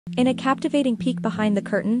In a captivating peek behind the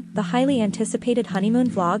curtain, the highly anticipated honeymoon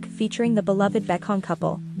vlog featuring the beloved Baekhyun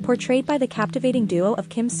couple, portrayed by the captivating duo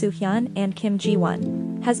of Soo Hyun and Kim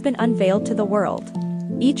Ji-won, has been unveiled to the world.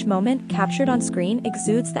 Each moment captured on screen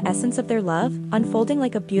exudes the essence of their love, unfolding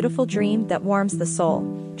like a beautiful dream that warms the soul.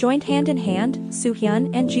 Joined hand in hand, Soo Hyun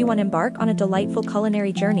and Ji-won embark on a delightful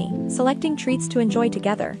culinary journey, selecting treats to enjoy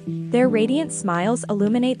together. Their radiant smiles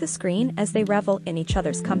illuminate the screen as they revel in each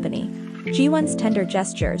other's company. Ji-won's tender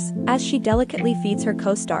gestures, as she delicately feeds her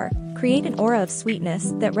co-star, create an aura of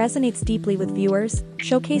sweetness that resonates deeply with viewers,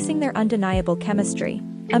 showcasing their undeniable chemistry.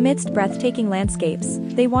 Amidst breathtaking landscapes,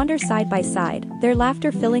 they wander side by side, their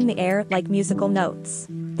laughter filling the air like musical notes.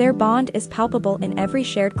 Their bond is palpable in every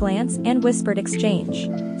shared glance and whispered exchange.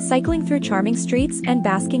 Cycling through charming streets and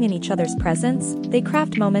basking in each other's presence, they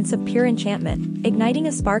craft moments of pure enchantment, igniting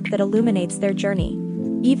a spark that illuminates their journey.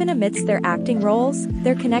 Even amidst their acting roles,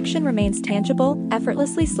 their connection remains tangible,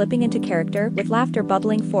 effortlessly slipping into character with laughter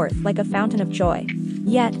bubbling forth like a fountain of joy.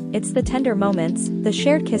 Yet, it's the tender moments, the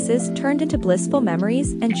shared kisses turned into blissful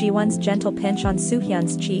memories, and Ji-won's gentle pinch on Soo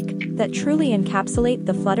Hyun's cheek, that truly encapsulate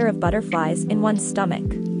the flutter of butterflies in one's stomach,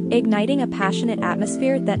 igniting a passionate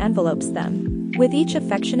atmosphere that envelopes them. With each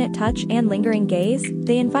affectionate touch and lingering gaze,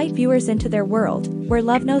 they invite viewers into their world, where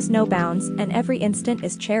love knows no bounds and every instant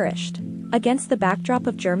is cherished. Against the backdrop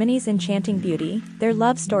of Germany's enchanting beauty, their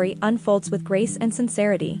love story unfolds with grace and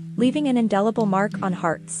sincerity, leaving an indelible mark on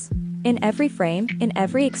hearts. In every frame, in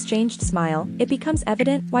every exchanged smile, it becomes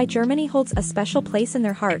evident why Germany holds a special place in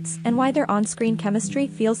their hearts and why their on-screen chemistry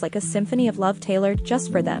feels like a symphony of love tailored just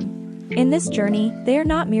for them. In this journey, they are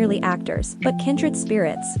not merely actors, but kindred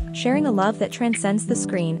spirits, sharing a love that transcends the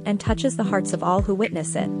screen and touches the hearts of all who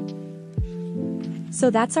witness it. So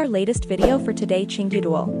that's our latest video for today,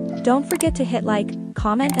 Chingyu. Don't forget to hit like,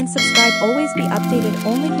 comment and subscribe. Always be updated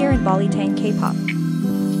only here in BALITANG K-pop.